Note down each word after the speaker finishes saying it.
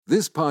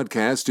This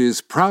podcast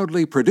is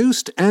proudly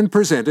produced and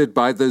presented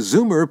by the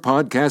Zoomer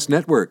Podcast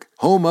Network,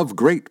 home of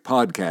great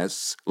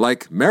podcasts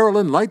like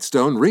Marilyn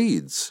Lightstone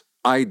Reads,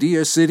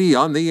 Idea City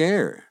on the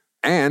Air,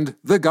 and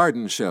The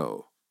Garden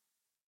Show.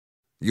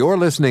 You're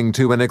listening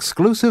to an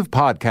exclusive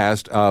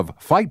podcast of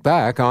Fight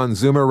Back on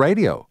Zoomer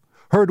Radio,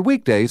 heard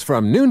weekdays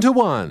from noon to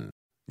 1.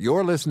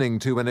 You're listening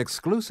to an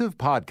exclusive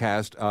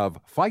podcast of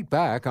Fight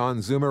Back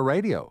on Zoomer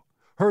Radio,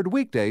 heard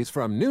weekdays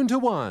from noon to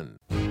 1.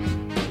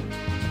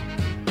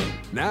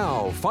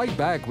 Now, Fight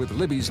Back with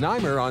Libby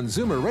Znaimer on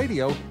Zoomer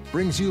Radio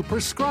brings you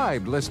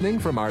prescribed listening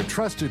from our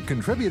trusted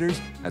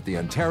contributors at the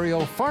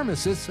Ontario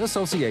Pharmacists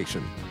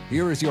Association.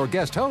 Here is your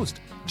guest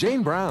host,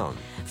 Jane Brown.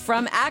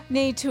 From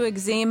acne to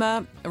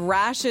eczema,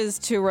 rashes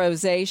to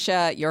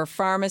rosacea, your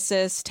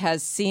pharmacist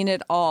has seen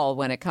it all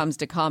when it comes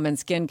to common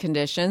skin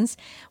conditions.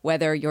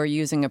 Whether you're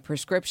using a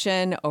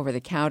prescription,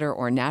 over-the-counter,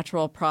 or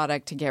natural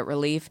product to get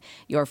relief,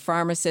 your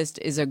pharmacist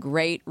is a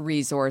great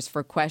resource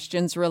for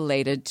questions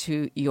related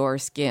to your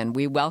skin.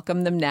 We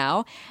welcome them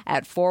now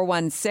at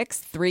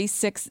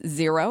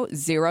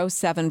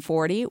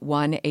 416-360-0740,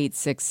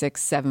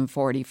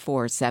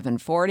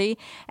 1-866-740-4740.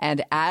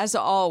 And as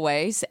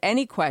always,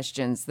 any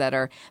questions that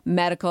are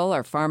medical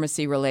or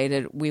pharmacy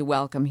related, we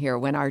welcome here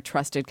when our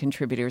trusted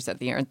contributors at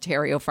the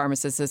Ontario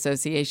Pharmacists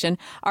Association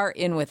are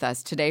in with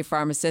us. Today,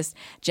 pharmacist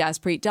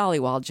Jaspreet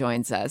Dhaliwall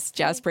joins us.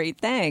 Jaspreet,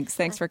 thanks.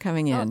 Thanks for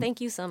coming in. Oh,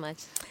 thank you so much.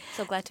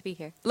 So glad to be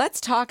here.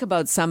 Let's talk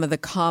about some of the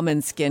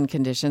common skin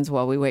conditions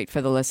while we wait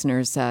for the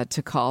listeners to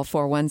call.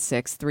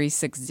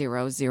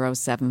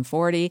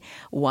 416-360-0740,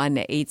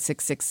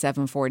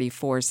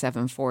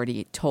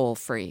 1-866-740-4740, toll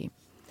free.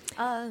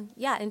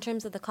 In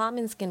terms of the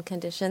common skin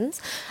conditions,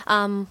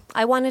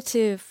 I wanted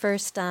to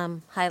first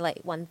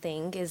highlight one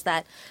thing is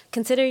that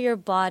consider your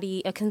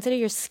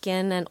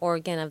skin an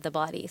organ of the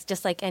body.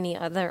 Just like any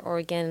other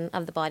organ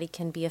of the body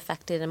can be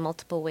affected in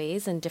multiple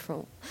ways and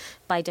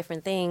by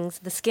different things.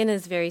 The skin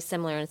is very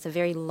similar, and it's a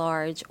very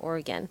large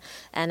organ.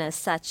 And as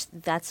such,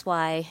 that's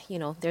why,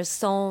 there's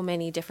so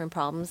many different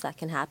problems that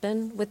can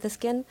happen with the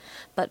skin.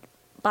 But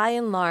by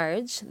and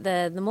large,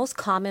 the most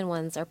common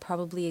ones are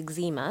probably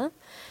eczema,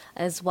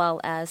 as well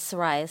as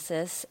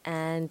psoriasis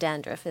and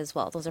dandruff as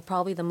well. Those are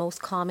probably the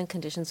most common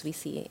conditions we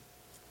see.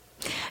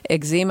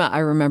 Eczema, I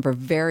remember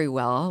very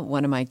well.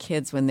 One of my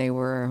kids, when they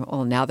were,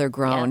 now they're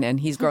grown, and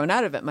he's grown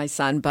out of it, my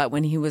son. But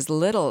when he was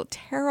little,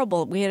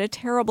 we had a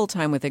terrible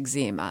time with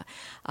eczema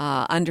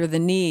under the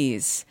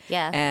knees,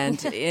 and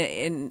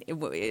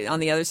on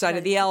the other side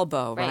of the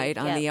elbow, right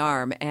on the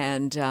arm.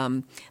 And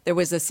there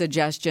was a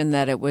suggestion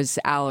that it was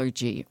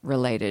allergy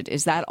related.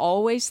 Is that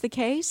always the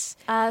case?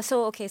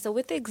 So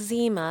with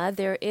eczema,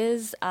 there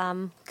is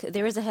a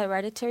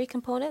hereditary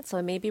component, so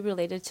it may be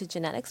related to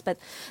genetics, but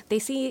they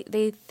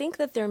think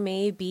that there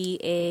may be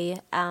a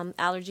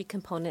allergy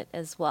component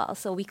as well.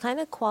 So we kind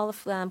of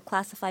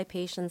classify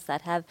patients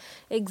that have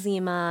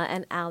eczema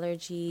and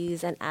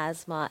allergies and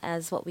asthma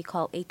as what we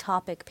call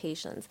atopic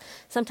patients.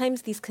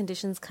 Sometimes these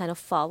conditions kind of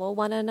follow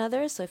one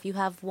another. So if you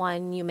have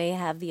one, you may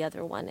have the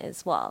other one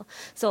as well.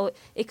 So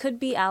it could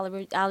be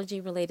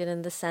allergy related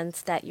in the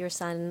sense that your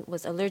son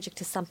was allergic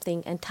to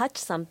something and touched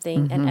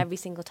something, and every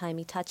single time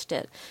he touched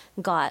it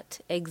got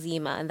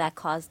eczema, and that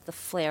caused the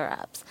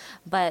flare-ups.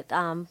 But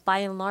by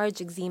and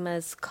large, eczema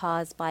is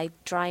caused by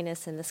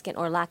dryness in the skin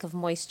or lack of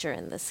moisture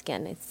in the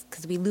skin. It's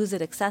because we lose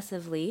it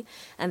excessively,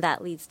 and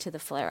that leads to the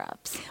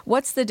flare-ups.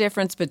 What's the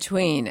difference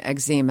between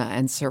eczema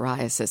and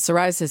psoriasis?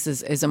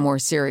 Psoriasis is a more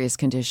serious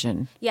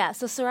condition. Yeah,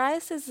 so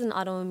psoriasis is an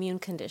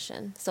autoimmune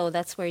condition. So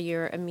that's where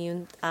your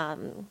immune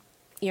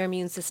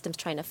system's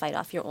trying to fight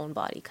off your own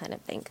body kind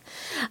of thing.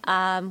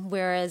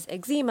 Whereas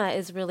eczema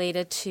is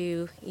related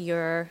to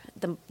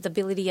the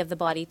ability of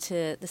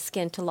the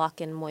skin to lock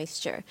in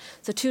moisture.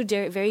 So two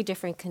very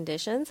different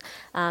conditions.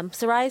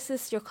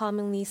 Psoriasis you'll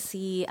commonly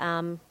see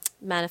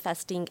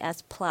manifesting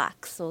as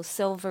plaques, so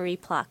silvery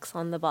plaques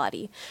on the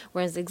body,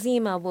 whereas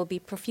eczema will be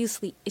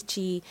profusely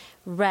itchy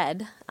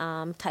red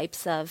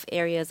types of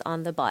areas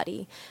on the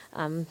body.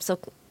 So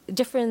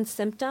different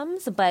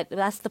symptoms, but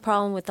that's the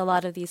problem with a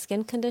lot of these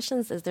skin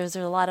conditions is there's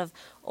a lot of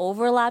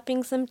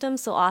overlapping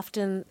symptoms. So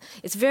often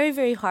it's very,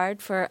 very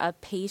hard for a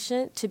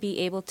patient to be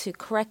able to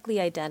correctly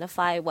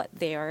identify what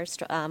they are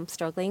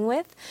struggling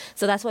with.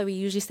 So that's why we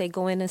usually say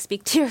go in and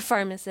speak to your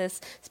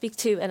pharmacist, speak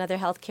to another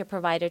healthcare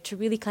provider to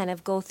really kind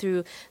of go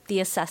through the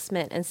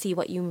assessment and see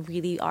what you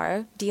really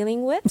are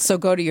dealing with. So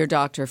go to your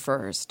doctor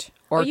first.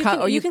 Or you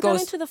can go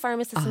into the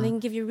pharmacist and they can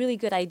give you a really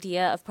good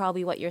idea of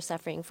probably what you're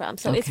suffering from.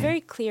 So it's very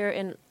clear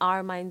in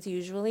our minds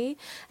usually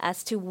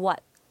as to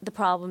what the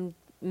problem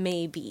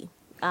may be.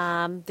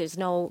 There's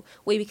no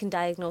way we can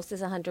diagnose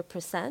this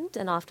 100%,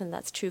 and often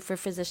that's true for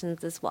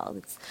physicians as well.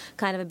 It's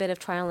kind of a bit of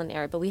trial and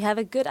error, but we have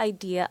a good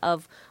idea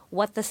of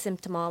what the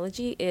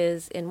symptomology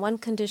is in one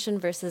condition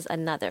versus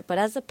another. But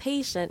as a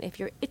patient, if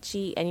you're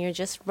itchy and you're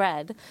just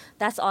red,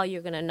 that's all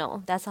you're going to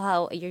know. That's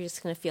how you're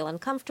just going to feel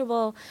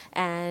uncomfortable,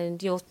 and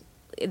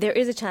there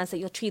is a chance that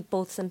you'll treat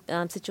both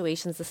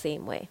situations the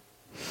same way.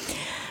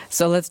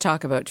 So let's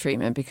talk about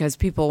treatment, because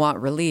people want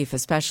relief,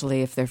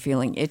 especially if they're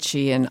feeling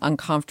itchy and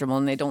uncomfortable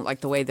and they don't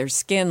like the way their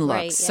skin looks.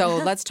 Right, yeah. So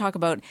let's talk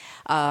about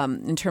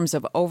in terms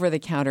of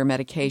over-the-counter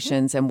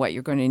medications and what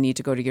you're going to need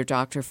to go to your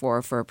doctor for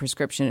a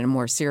prescription in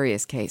more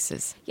serious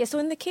cases. Yeah, so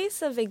in the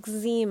case of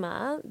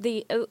eczema,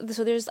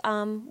 so there's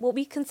what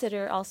we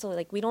consider also,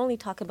 like, we don't only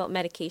talk about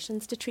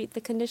medications to treat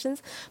the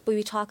conditions, but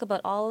we talk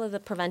about all of the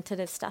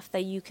preventative stuff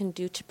that you can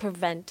do to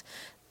prevent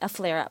a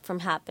flare-up from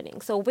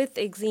happening. So with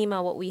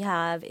eczema, what we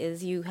have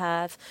is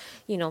the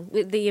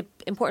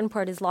important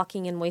part is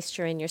locking in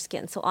moisture in your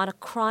skin. So on a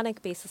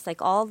chronic basis,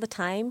 like all the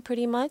time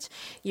pretty much,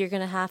 you're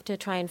going to have to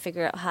try and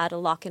figure out how to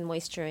lock in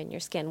moisture in your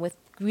skin with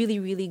really,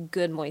 really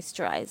good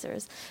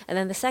moisturizers. And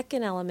then the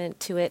second element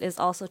to it is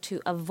also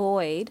to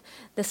avoid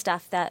the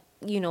stuff that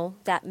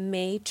that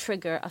may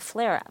trigger a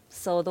flare-up.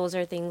 So those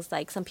are things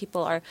like some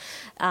people are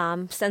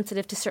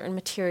sensitive to certain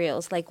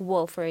materials, like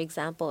wool, for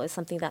example, is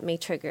something that may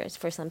trigger it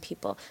for some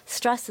people.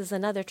 Stress is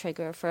another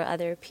trigger for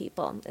other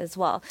people as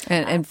well.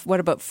 And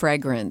what about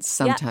fragrance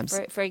sometimes?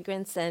 Yeah,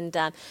 fragrance and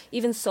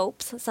even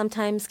soaps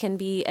sometimes can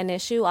be an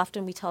issue.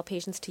 Often we tell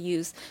patients to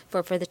use,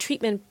 for the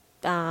treatment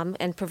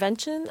and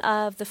prevention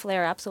of the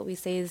flare-ups, what we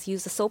say is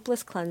use a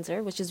soapless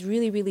cleanser, which is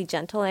really, really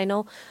gentle. I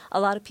know a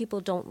lot of people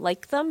don't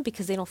like them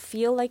because they don't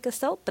feel like a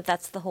soap, but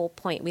that's the whole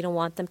point. We don't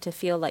want them to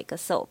feel like a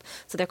soap.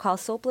 So they're called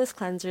soapless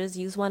cleansers.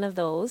 Use one of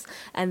those,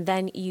 and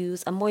then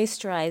use a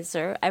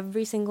moisturizer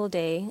every single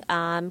day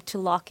to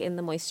lock in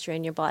the moisture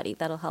in your body.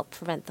 That'll help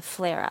prevent the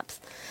flare-ups.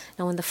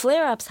 Now, when the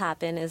flare-ups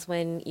happen is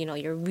when,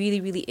 you're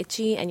really, really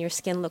itchy and your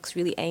skin looks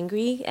really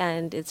angry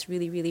and it's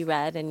really, really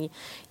red and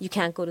you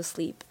can't go to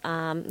sleep.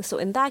 So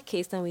in that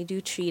case, then we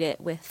do treat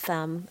it with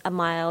a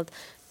mild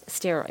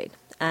steroid.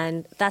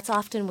 And that's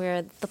often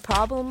where the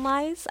problem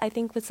lies, I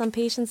think, with some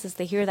patients, is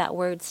they hear that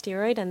word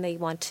steroid and they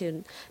want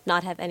to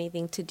not have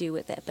anything to do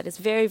with it. But it's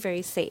very,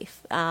 very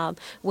safe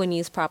when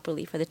used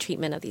properly for the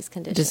treatment of these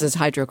conditions. This is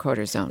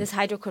hydrocortisone. This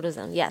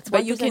hydrocortisone, yes.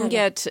 But you can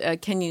get,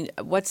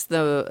 what's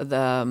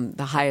the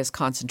highest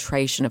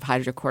concentration of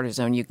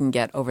hydrocortisone you can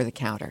get over the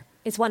counter?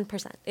 It's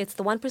 1%. It's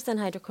the 1%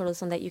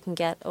 hydrocortisone that you can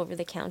get over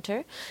the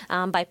counter.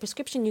 By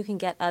prescription, you can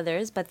get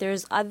others, but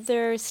there's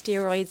other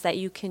steroids that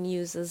you can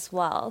use as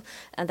well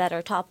that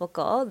are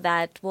topical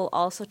that will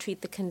also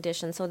treat the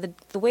condition. So the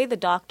way the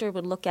doctor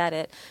would look at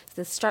it is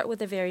to start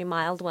with a very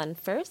mild one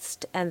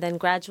first and then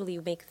gradually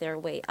make their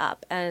way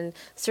up. And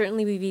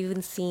certainly we've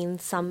even seen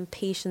some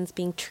patients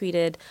being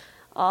treated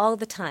all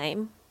the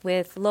time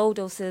with low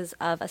doses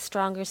of a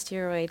stronger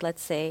steroid,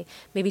 let's say,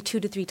 maybe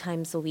 2 to 3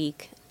 times a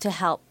week, to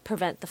help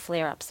prevent the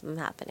flare-ups from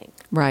happening.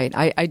 Right.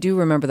 I do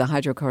remember the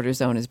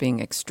hydrocortisone as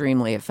being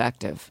extremely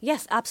effective.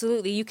 Yes,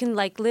 absolutely. You can,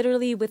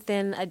 literally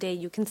within a day,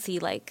 you can see,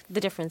 the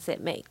difference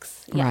it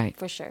makes. Yeah, right.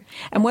 For sure.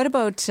 And what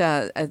about,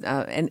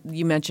 and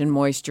you mentioned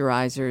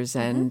moisturizers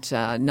and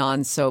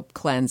non-soap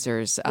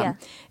cleansers.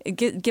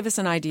 Give us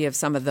an idea of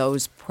some of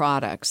those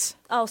products.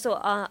 Oh,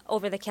 so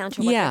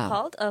over-the-counter, what they're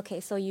called? Okay,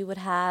 so you would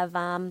have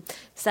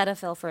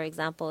Cetaphil, for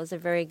example, is a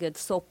very good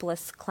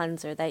soapless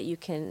cleanser that you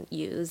can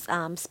use.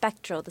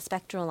 The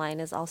Spectral line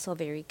is also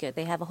very good.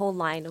 They have a whole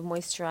line of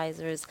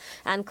moisturizers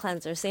and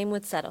cleansers. Same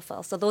with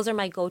Cetaphil. So those are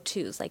my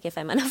go-tos. Like if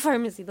I'm in a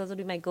pharmacy, those would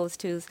be my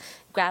go-tos.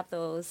 Grab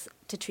those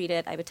to treat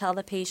it. I would tell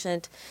the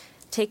patient,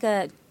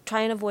 try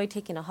and avoid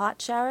taking a hot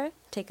shower.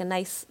 Take a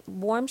nice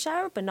warm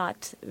shower, but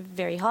not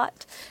very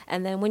hot.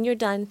 And then when you're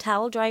done,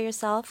 towel dry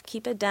yourself.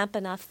 Keep it damp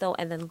enough, though,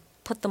 and then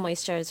put the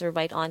moisturizer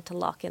right on to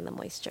lock in the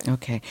moisture.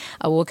 Okay.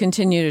 We'll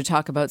continue to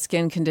talk about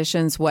skin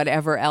conditions,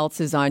 whatever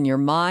else is on your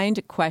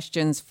mind.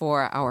 Questions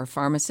for our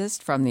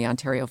pharmacist from the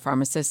Ontario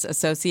Pharmacists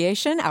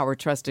Association, our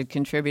trusted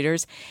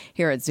contributors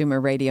here at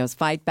Zoomer Radio's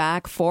Fight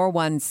Back,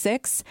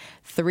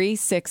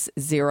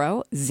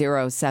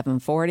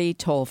 416-360-0740,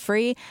 toll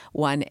free,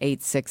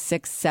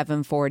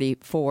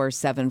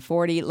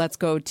 1-866-740-4740. Let's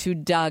go to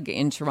Doug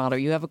in Toronto.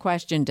 You have a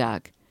question,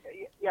 Doug.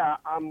 Yeah,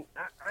 I'm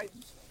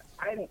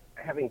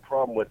having a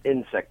problem with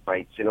insect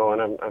bites, and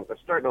I'm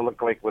starting to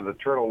look like with a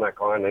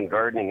turtleneck on and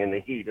gardening in the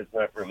heat. It's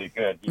not really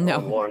good.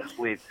 Long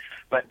sleeves.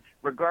 But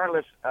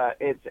regardless,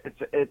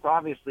 it's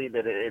obviously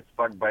that it's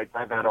bug bites.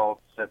 I've had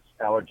all sets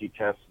allergy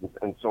tests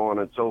and so on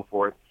and so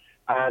forth.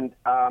 And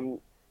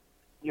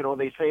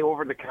they say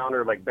over the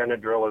counter, like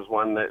Benadryl is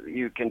one that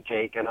you can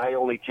take, and I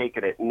only take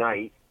it at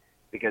night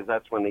because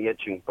that's when the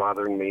itching's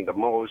bothering me the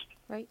most.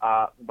 Right.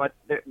 But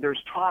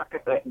there's talk,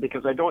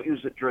 because I don't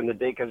use it during the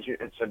day because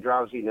it's a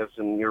drowsiness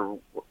and you're,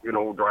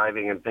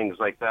 driving and things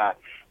like that.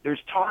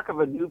 There's talk of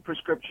a new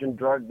prescription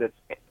drug that's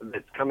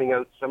coming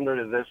out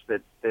similar to this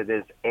that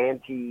is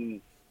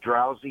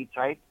anti-drowsy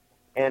type.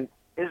 And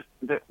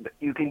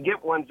you can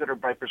get ones that are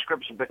by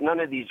prescription, but none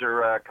of these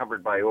are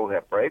covered by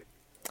OHIP, right?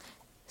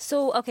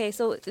 So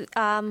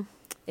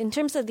in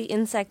terms of the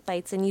insect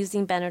bites and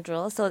using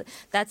Benadryl, so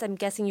that's, I'm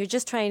guessing you're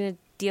just trying to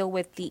deal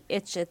with the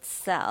itch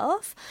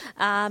itself.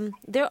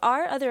 There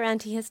are other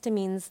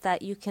antihistamines that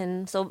you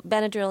can, so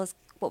Benadryl is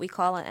what we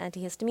call an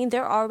antihistamine.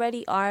 There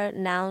already are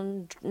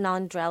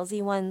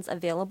non-drowsy ones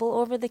available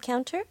over the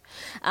counter,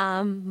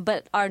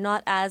 but are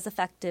not as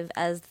effective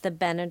as the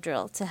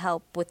Benadryl to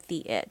help with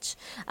the itch.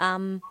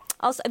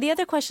 Also, the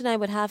other question I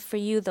would have for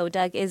you, though,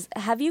 Doug, is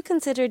have you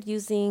considered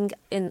using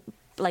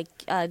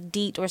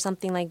DEET or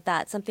something like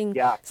that, some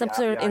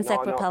sort of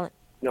insect repellent?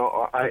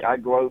 No, I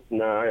go out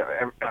and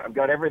I've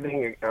got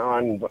everything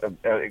on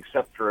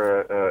except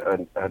for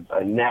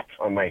a net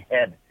on my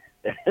head.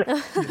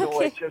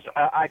 Okay. It's just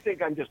I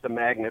think I'm just a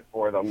magnet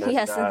for them. And,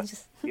 yes,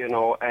 that's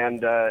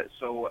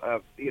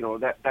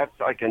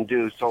I can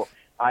do. So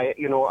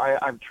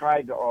I've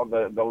tried all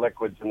the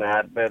liquids and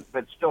that, but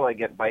still I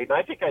get bites. And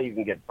I think I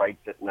even get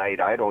bites at night.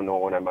 I don't know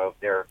when I'm out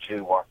there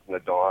too, walking the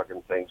dog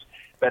and things.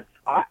 But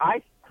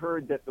I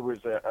heard that there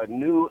was a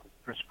new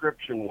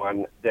prescription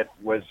one that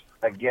was,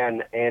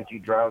 again,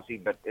 anti-drowsy,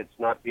 but it's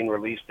not been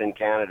released in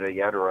Canada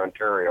yet or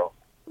Ontario.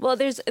 Well,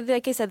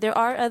 like I said, there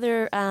are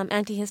other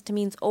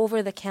antihistamines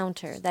over the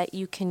counter that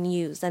you can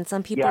use, and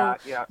some people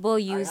will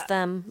use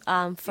them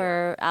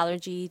for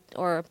allergy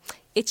or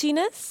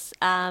itchiness.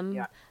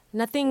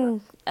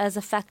 Nothing as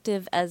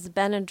effective as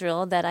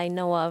Benadryl that I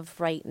know of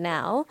right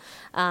now.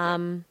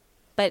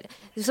 But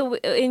so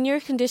in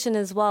your condition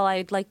as well,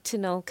 I'd like to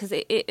know, because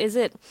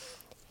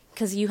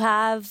you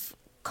have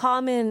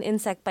common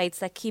insect bites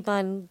that keep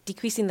on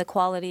decreasing the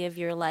quality of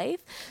your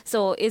life.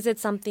 So is it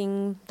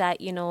something that,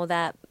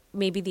 that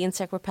maybe the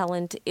insect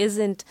repellent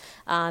isn't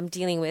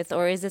dealing with,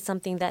 or is it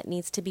something that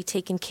needs to be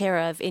taken care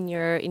of in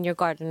your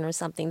garden or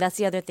something? That's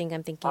the other thing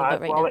I'm thinking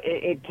about right now. Well,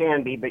 it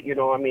can be, but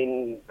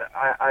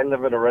I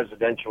live in a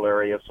residential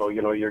area, so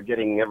you're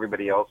getting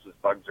everybody else's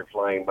bugs are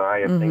flying by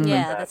and things like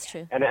that. Yeah, that's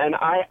true. And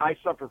I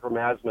suffer from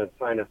asthma and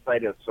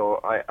sinusitis,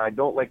 so I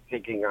don't like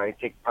I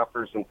take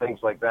puffers and things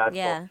like that.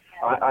 Yeah.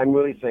 So I'm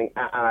really saying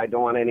I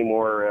don't want any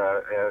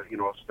more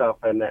stuff,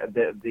 and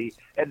the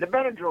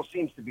Benadryl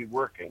seems to be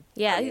working.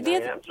 Yeah, I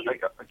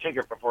take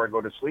it before I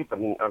go to sleep,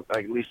 and I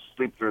at least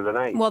sleep through the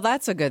night. Well,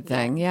 that's a good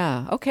thing,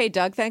 yeah. Okay,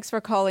 Doug, thanks for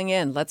calling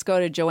in. Let's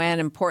go to Joanne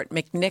in Port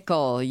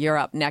McNichol. You're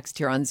up next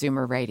here on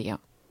Zoomer Radio.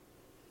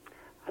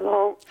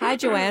 Hello. Hi,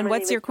 Joanne.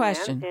 What's your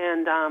question?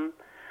 And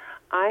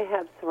I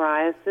have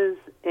psoriasis,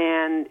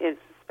 and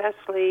it's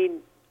especially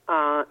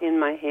in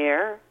my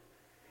hair.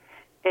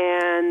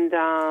 And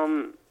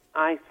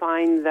I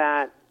find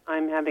that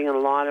I'm having a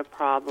lot of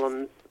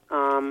problems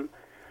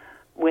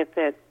with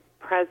it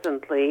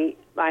presently.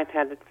 I've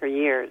had it for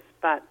years,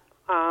 but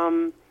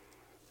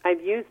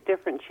I've used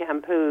different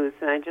shampoos,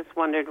 and I just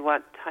wondered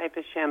what type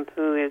of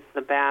shampoo is the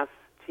best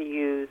to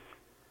use.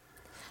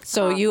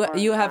 So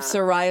you have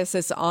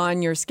psoriasis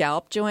on your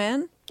scalp,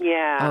 Joanne?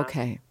 Yeah.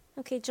 Okay,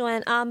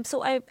 Joanne.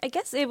 So I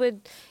guess it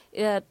would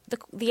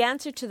the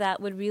answer to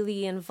that would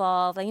really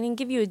involve, I can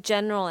give you a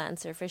general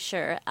answer for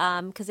sure,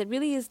 because it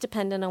really is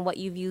dependent on what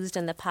you've used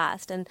in the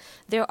past. And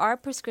there are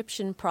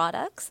prescription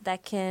products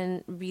that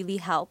can really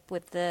help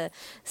with the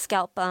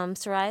scalp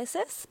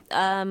psoriasis,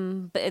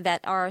 but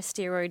that are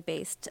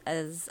steroid-based.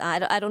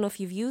 I don't know if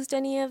you've used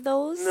any of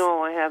those.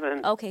 No, I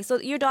haven't. Okay, so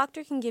your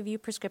doctor can give you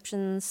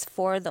prescriptions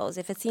for those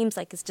if it seems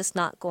like it's just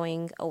not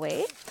going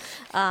away.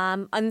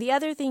 And the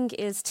other thing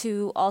is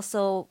to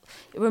also,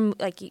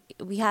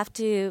 we have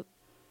to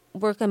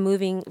work on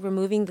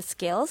removing the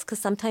scales, because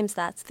sometimes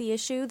that's the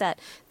issue, that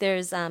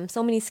there's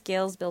so many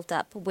scales built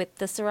up with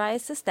the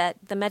psoriasis that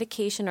the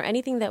medication or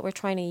anything that we're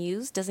trying to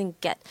use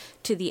doesn't get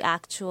to the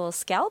actual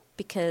scalp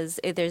because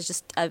there's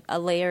just a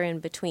layer in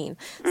between.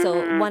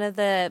 So one of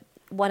the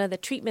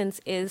treatments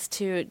is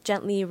to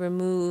gently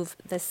remove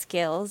the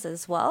scales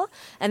as well.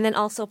 And then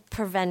also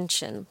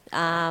prevention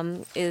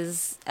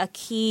is a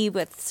key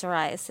with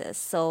psoriasis.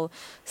 So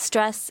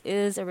stress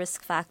is a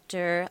risk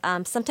factor.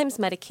 Sometimes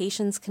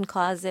medications can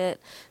cause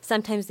it.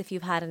 Sometimes if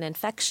you've had an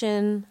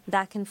infection,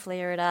 that can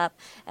flare it up.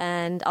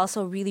 And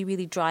also really,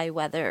 really dry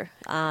weather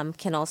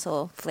can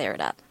also flare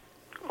it up.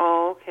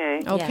 Oh,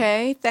 okay.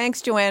 Okay. Yeah. Thanks,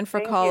 Joanne,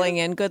 for calling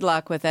in. Good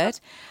luck with it.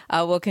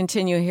 We'll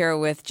continue here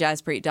with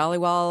Jaspreet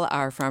Dhaliwall,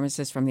 our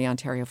pharmacist from the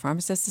Ontario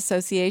Pharmacists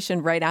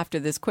Association, right after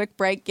this quick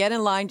break. Get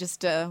in line.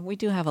 We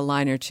do have a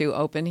line or two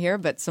open here,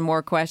 but some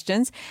more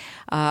questions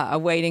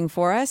awaiting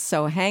for us.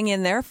 So hang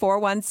in there.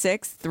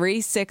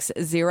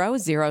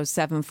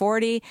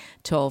 416-360-0740.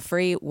 Toll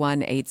free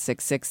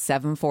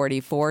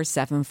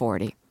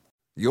 1-866-740-4740.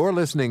 You're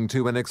listening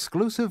to an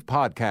exclusive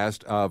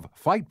podcast of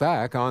Fight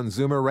Back on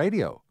Zoomer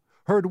Radio.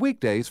 Heard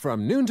weekdays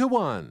from noon to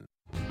 1.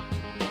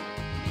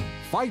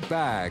 Fight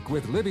Back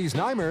with Libby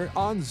Znaimer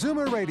on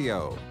Zoomer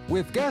Radio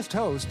with guest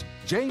host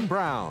Jane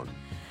Brown.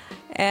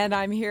 And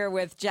I'm here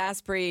with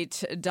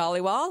Jaspreet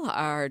Dhaliwall,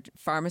 our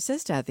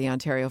pharmacist at the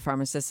Ontario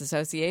Pharmacists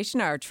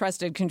Association, our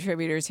trusted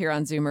contributors here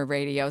on Zoomer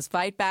Radio's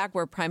Fight Back.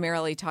 We're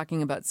primarily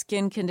talking about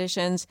skin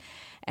conditions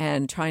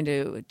and trying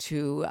to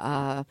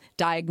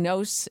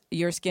diagnose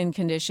your skin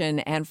condition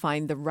and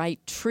find the right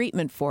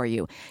treatment for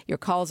you. Your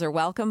calls are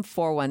welcome,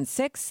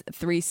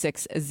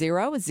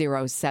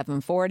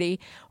 416-360-0740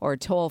 or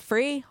toll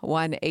free,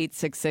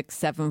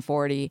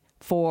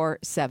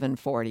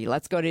 1-866-740-4740.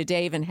 Let's go to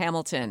Dave in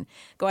Hamilton.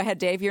 Go ahead,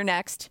 Dave, you're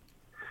next.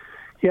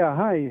 Yeah,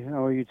 hi.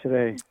 How are you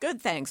today? Good,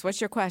 thanks.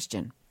 What's your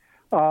question?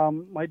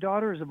 My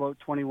daughter is about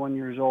 21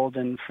 years old,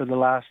 and for the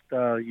last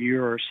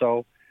year or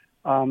so,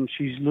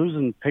 she's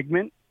losing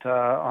pigment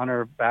on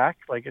her back.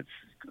 Like it's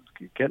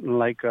getting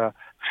like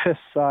fist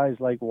size,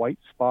 like white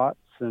spots,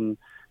 and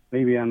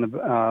maybe on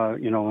the,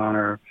 on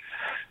her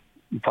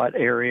butt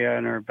area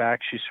and her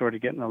back, she's sort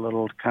of getting a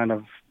little kind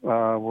of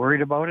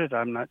worried about it.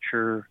 I'm not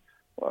sure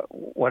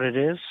what it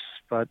is,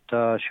 but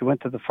she went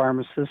to the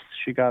pharmacist.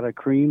 She got a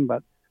cream,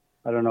 but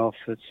I don't know if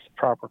it's the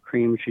proper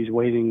cream. She's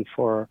waiting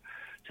to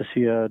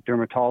see a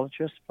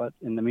dermatologist, but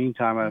in the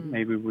meantime,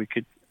 maybe we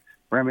could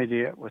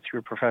remedy it with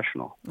your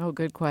professional. Oh,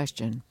 good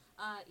question.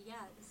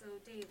 So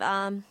Dave,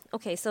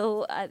 okay,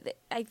 so I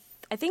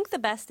think the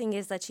best thing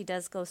is that she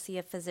does go see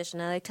a physician,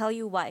 and I tell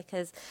you why,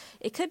 because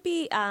it could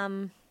be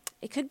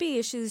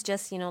issues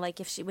just, like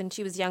when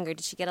she was younger,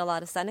 did she get a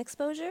lot of sun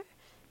exposure?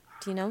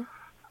 Do you know?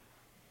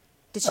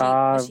 Was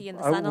she in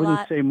the sun a lot? I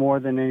wouldn't say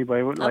more than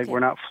anybody. Like, we're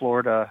not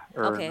Florida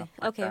or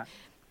okay.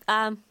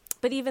 That.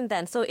 But even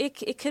then, so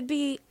it could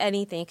be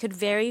anything. It could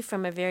vary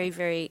from a very,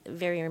 very,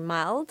 very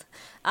mild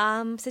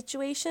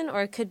situation,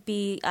 or it could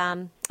be,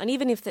 and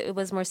even if it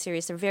was more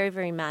serious, they're very,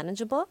 very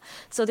manageable.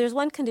 So there's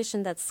one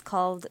condition that's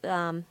called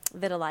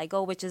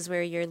vitiligo, which is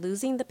where you're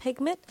losing the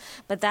pigment,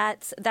 but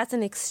that's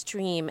an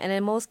extreme. And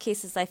in most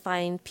cases, I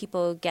find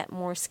people get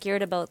more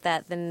scared about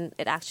that than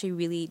it actually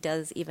really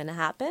does even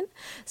happen.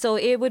 So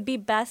it would be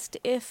best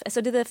so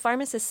did the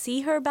pharmacist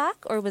see her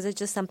back, or was it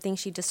just something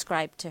she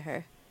described to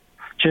her?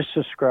 Just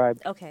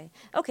described. Okay.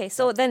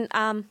 So then,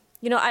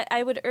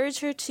 I would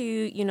urge her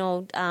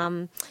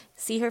to,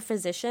 see her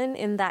physician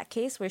in that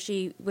case where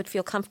she would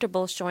feel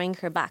comfortable showing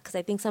her back. Because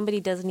I think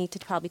somebody does need to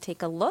probably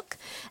take a look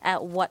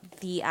at what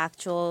the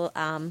actual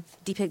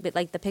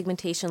the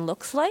pigmentation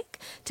looks like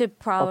to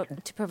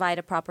provide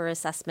a proper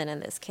assessment in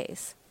this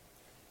case.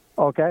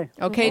 Okay.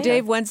 Okay,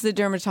 Dave, when's the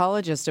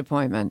dermatologist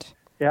appointment?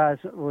 Yeah,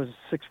 it was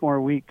 6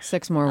 more weeks.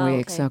 6 more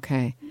weeks,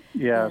 okay.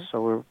 Yeah,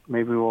 so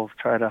maybe we'll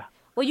try to...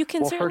 Well, you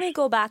can certainly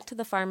go back to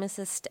the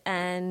pharmacist,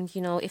 and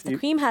if the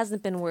cream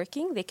hasn't been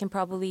working, they can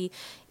probably,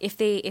 if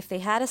they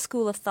had a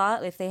school of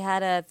thought, if they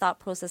had a thought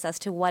process as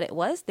to what it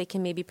was, they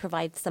can maybe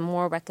provide some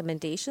more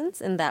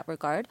recommendations in that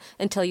regard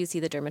until you see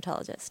the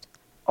dermatologist.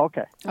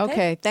 Okay.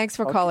 Thanks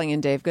for calling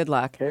in, Dave. Good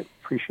luck. Okay,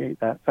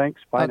 appreciate that.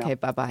 Thanks. Bye. Okay,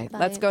 bye-bye.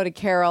 Let's go to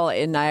Carol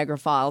in Niagara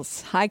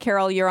Falls. Hi,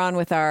 Carol. You're on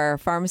with our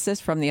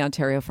pharmacist from the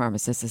Ontario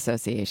Pharmacists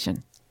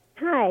Association.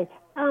 Hi.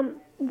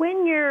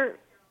 When your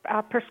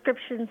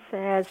prescription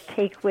says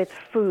take with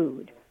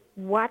food,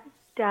 what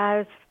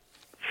does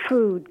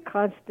food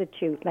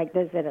constitute? Like,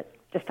 is it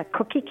just a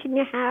cookie can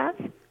you have?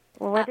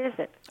 Or what is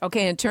it?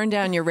 Okay, and turn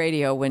down your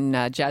radio when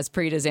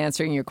Jaspreet is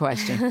answering your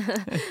question.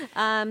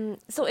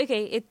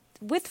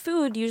 With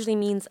food usually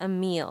means a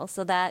meal.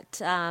 So that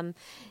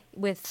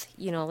with,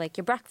 like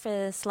your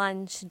breakfast,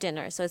 lunch,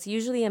 dinner. So it's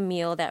usually a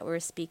meal that we're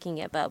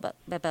speaking about.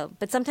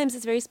 But sometimes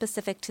it's very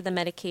specific to the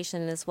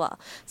medication as well.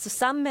 So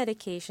some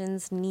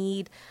medications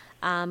need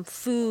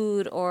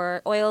food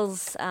or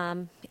oils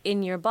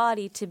in your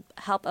body to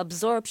help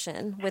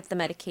absorption with the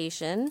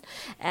medication.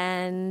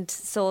 And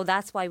so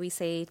that's why we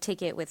say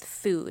take it with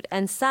food.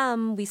 And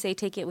some we say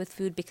take it with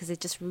food because it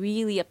just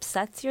really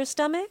upsets your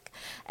stomach.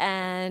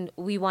 And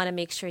we want to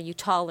make sure you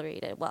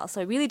tolerate it well.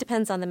 So it really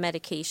depends on the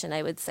medication,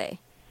 I would say.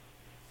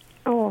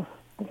 Oh,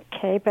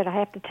 okay. But I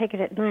have to take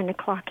it at 9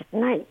 o'clock at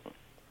night.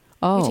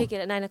 Oh. You take it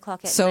at 9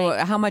 o'clock at night. So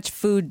how much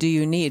food do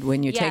you need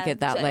when you take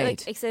it that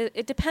late?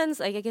 It depends.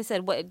 Like I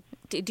said,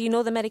 do you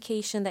know the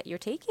medication that you're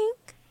taking?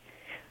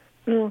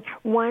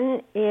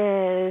 One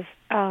is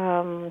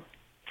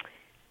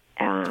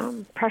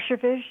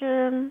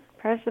Preservision,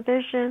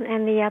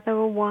 and the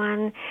other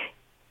one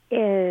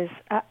is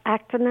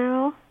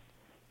Actonel.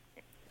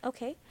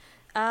 Okay.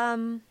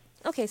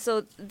 Okay,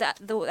 so the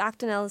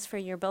Actonel is for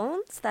your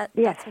bones.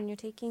 That's when you're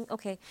taking.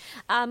 Okay.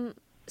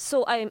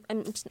 So I'm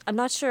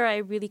not sure I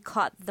really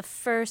caught the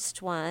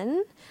first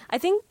one. I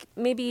think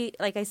maybe,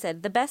 like I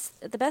said, the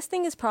best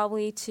thing is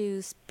probably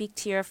to speak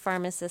to your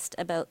pharmacist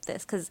about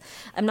this, because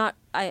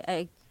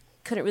I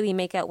couldn't really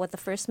make out what the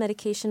first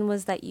medication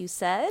was that you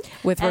said.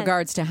 With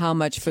regards to how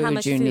much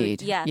food you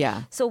need.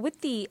 Yeah. So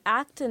with the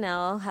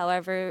Actonel,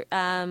 however,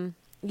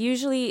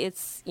 usually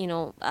it's,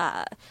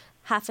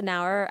 half an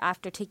hour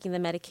after taking the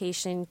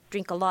medication,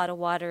 drink a lot of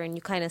water, and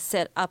you kind of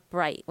sit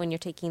upright when you're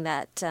taking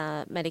that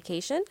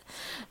medication.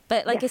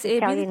 But like I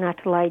said, tell you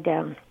not to lie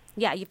down.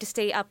 Yeah, you have to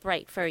stay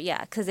upright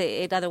because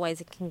it otherwise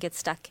it can get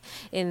stuck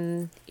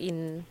in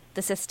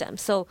the system.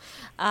 So,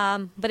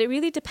 but it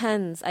really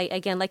depends.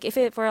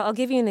 I'll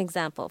give you an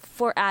example.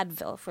 For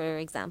Advil, for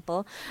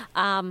example,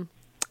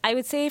 I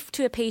would say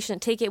to a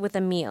patient, take it with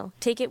a meal,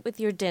 take it with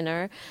your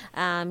dinner,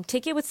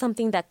 take it with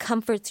something that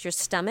comforts your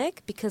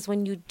stomach, because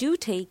when you do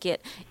take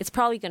it, it's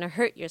probably going to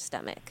hurt your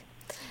stomach.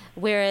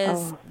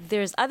 Whereas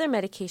there's other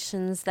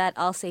medications that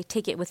I'll say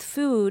take it with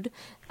food,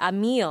 a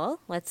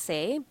meal, let's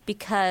say,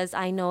 because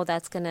I know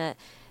that's going to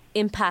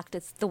impact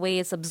the way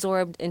it's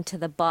absorbed into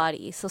the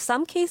body. So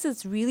some cases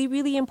it's really,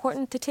 really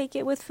important to take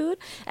it with food.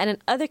 And in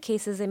other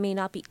cases, it may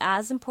not be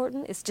as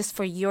important. It's just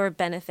for your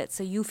benefit,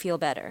 so you feel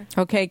better.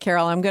 Okay,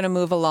 Carol, I'm going to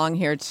move along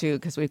here too,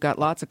 because we've got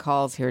lots of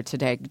calls here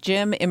today.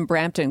 Jim in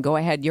Brampton, go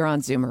ahead. You're on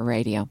Zoomer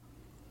Radio.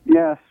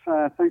 Yes,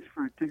 thanks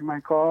for taking my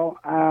call.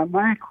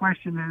 My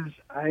question is,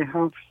 I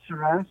have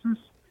psoriasis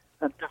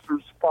at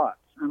different spots,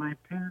 and I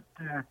paid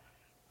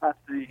at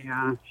the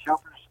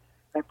shelters.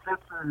 I paid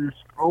for this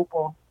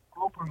global.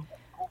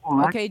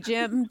 Okay,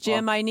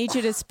 Jim, I need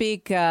you to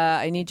speak.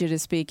 I need you to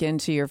speak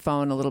into your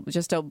phone a little.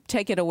 Just to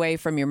take it away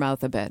from your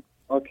mouth a bit.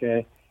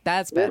 Okay,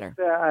 that's better.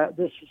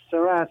 This is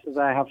psoriasis.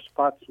 I have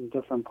spots in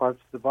different parts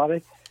of the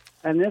body,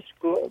 and this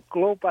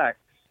Globax,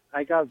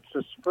 I got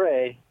the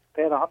spray.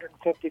 Paid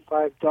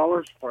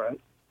 $155 for it,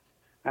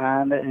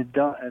 and it's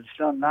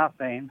done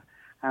nothing.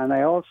 And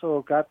I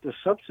also got the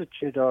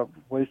substitute of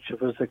which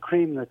was the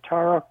cream, the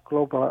Tara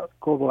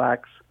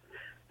Globalax,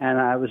 and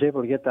I was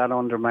able to get that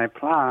under my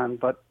plan.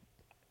 But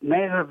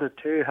neither of the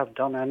two have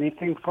done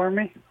anything for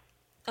me.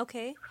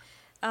 Okay.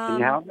 Can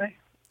you help me?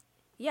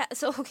 Yeah.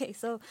 So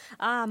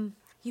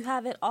you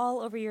have it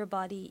all over your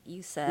body,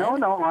 you said.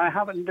 No, I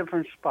have it in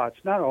different spots.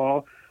 Not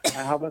all.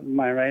 I have it in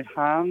my right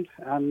hand,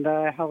 and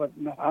I have it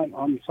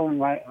on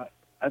some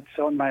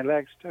of my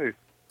legs too.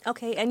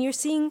 Okay, and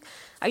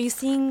are you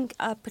seeing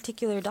a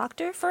particular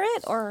doctor for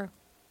it, or?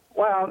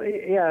 Well,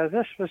 yeah,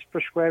 this was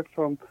prescribed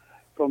from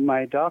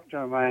my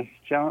doctor, my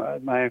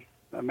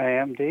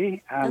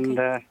MD,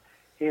 and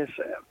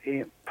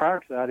he prior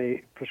to that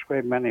he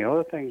prescribed many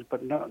other things,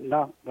 but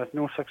not with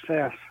no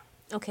success.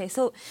 Okay,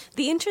 so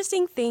the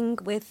interesting thing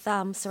with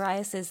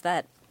psoriasis is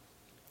that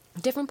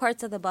different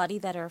parts of the body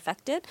that are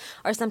affected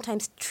are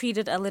sometimes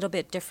treated a little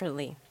bit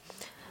differently.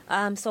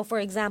 So, for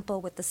example,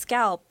 with the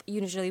scalp,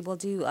 usually we'll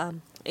do,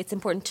 it's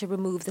important to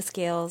remove the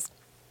scales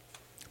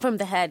from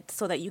the head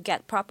so that you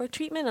get proper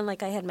treatment. And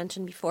like I had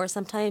mentioned before,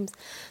 sometimes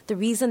the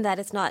reason that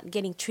it's not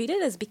getting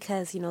treated is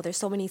because, there's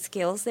so many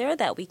scales there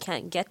that we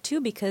can't get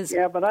to because...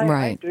 Yeah, but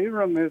I do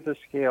remove the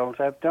scales.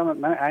 I've done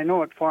it. I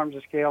know it forms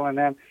a scale and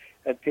then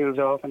it peels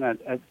off and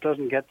it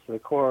doesn't get to the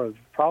core of the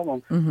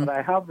problem. Mm-hmm. But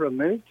I have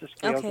removed the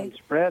scales and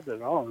spread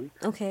it on.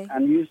 Okay.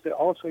 And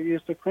also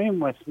used the cream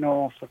with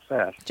no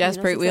success.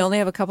 Jaspreet, we only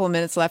have a couple of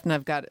minutes left, and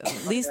I've got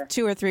at least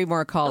 2 or 3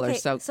 more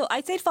callers. Okay. So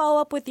I'd say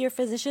follow up with your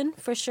physician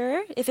for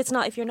sure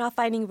if you're not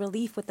finding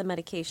relief with the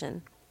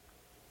medication.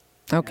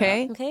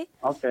 Okay. Yeah.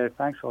 Okay,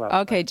 thanks a lot.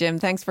 Okay, Jim,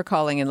 thanks for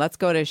calling. And let's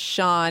go to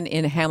Sean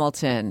in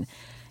Hamilton.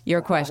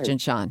 Your question,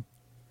 Sean.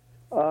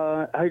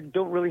 I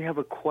don't really have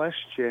a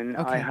question.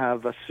 Okay. I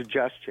have a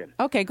suggestion.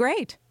 Okay,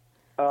 great.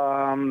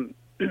 For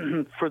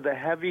the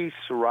heavy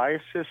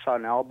psoriasis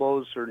on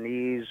elbows or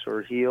knees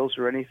or heels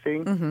or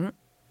anything,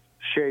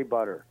 shea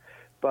butter.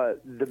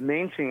 But the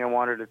main thing I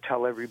wanted to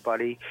tell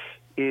everybody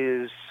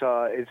is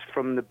it's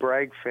from the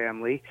Bragg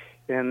family,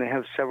 and they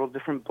have several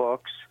different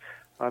books.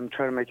 I'm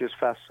trying to make it as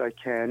fast as I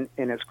can,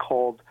 and it's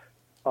called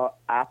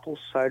Apple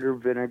Cider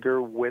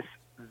Vinegar with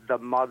the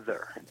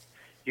Mother.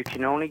 You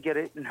can only get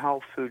it in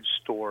health food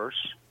stores.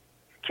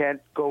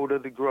 Can't go to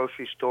the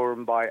grocery store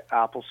and buy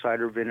apple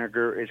cider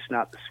vinegar. It's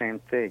not the same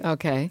thing.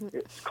 Okay.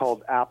 It's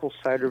called Apple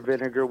Cider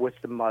Vinegar with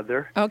the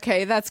Mother.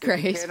 Okay, that's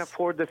great. If you can't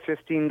afford the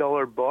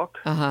 $15 book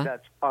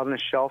that's on the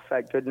shelf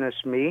at Goodness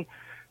Me,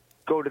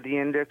 go to the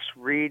index,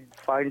 read,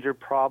 find your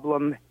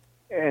problem,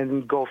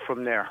 and go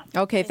from there.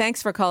 Okay,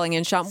 thanks for calling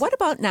in, Sean. What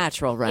about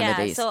natural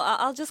remedies? Yeah, so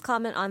I'll just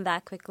comment on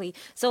that quickly.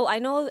 So I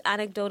know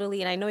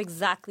anecdotally, and I know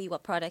exactly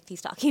what product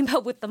he's talking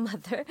about with the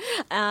Mother.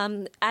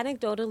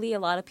 Anecdotally, a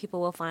lot of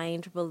people will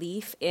find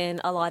relief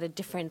in a lot of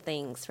different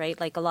things, right?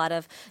 Like a lot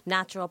of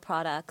natural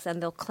products, and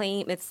they'll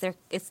claim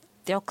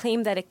they'll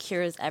claim that it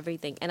cures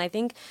everything. And I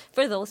think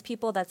for those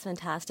people, that's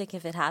fantastic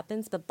if it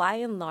happens. But by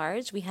and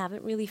large, we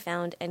haven't really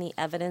found any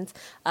evidence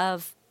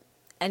of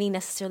any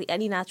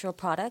natural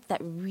product that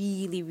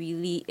really,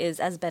 really is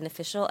as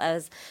beneficial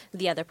as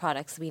the other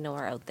products we know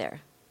are out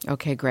there.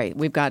 Okay, great.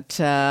 We've got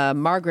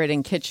Margaret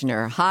in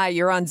Kitchener. Hi,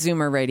 you're on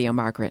Zoomer Radio,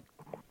 Margaret.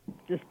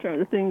 Just turn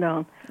the thing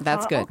down.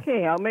 That's good.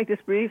 Okay, I'll make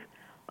this brief,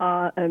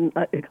 and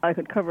I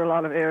could cover a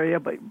lot of area,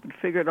 but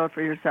figure it out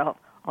for yourself.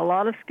 A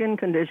lot of skin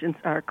conditions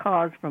are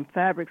caused from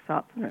fabric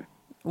softener.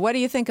 What do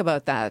you think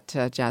about that,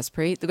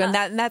 Jaspreet?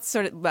 And that's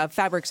sort of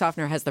fabric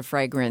softener has the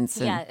fragrance.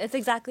 Yeah, it's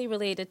exactly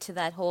related to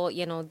that whole,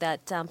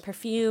 that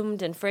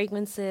perfumed and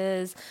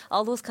fragrances,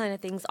 all those kind of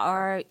things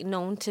are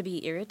known to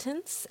be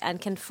irritants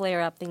and can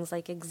flare up things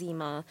like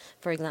eczema,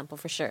 for example,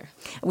 for sure.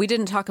 We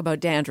didn't talk about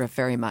dandruff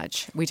very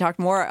much. We talked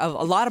a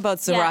lot about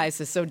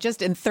psoriasis. So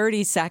just in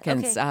 30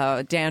 seconds,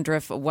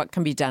 dandruff, what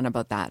can be done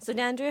about that? So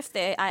dandruff,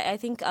 I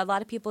think a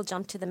lot of people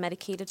jump to the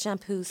medicated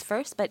shampoos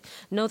first, but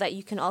know that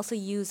you can also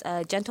use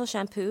a gentle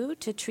shampoo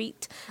to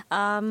treat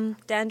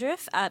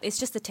dandruff. It's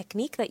just a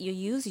technique that you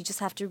use. You just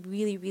have to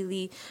really,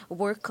 really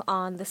work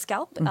on the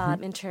scalp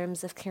in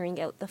terms of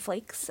clearing out the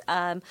flakes.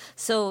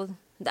 So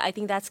I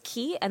think that's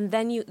key. And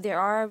then there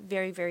are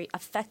very, very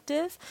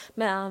effective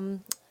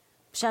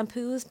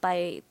shampoos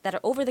that are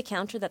over the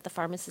counter that the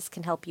pharmacist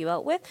can help you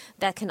out with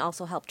that can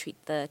also help treat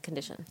the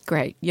condition.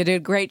 Great. You did a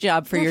great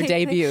job for your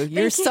debut,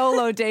 your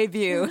solo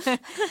debut.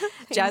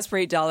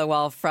 Jaspreet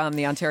Dhaliwall from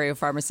the Ontario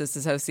Pharmacists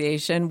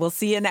Association. We'll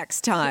see you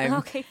next time.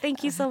 Okay,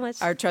 thank you so much.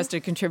 Our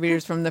trusted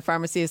contributors from the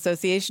Pharmacy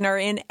Association are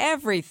in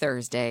every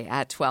Thursday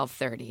at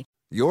 12:30.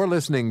 You're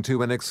listening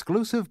to an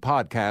exclusive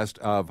podcast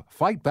of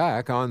Fight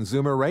Back on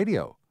Zoomer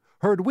Radio.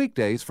 Heard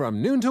weekdays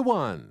from noon to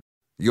 1.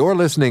 You're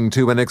listening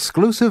to an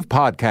exclusive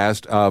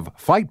podcast of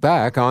Fight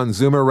Back on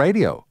Zoomer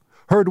Radio.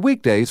 Heard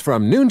weekdays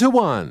from noon to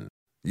 1.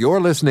 You're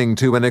listening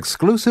to an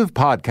exclusive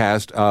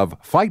podcast of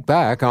Fight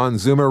Back on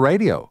Zoomer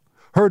Radio.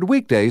 Heard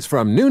weekdays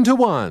from noon to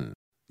 1.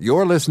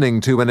 You're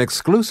listening to an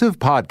exclusive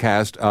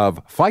podcast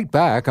of Fight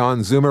Back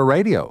on Zoomer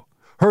Radio.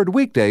 Heard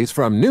weekdays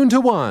from noon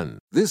to 1.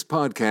 This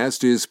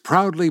podcast is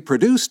proudly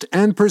produced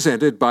and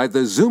presented by the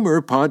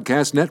Zoomer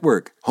Podcast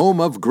Network,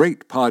 home of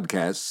great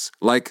podcasts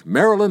like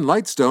Marilyn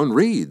Lightstone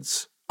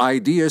Reads,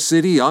 Idea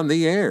City on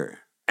the Air,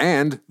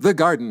 and The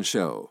Garden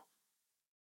Show.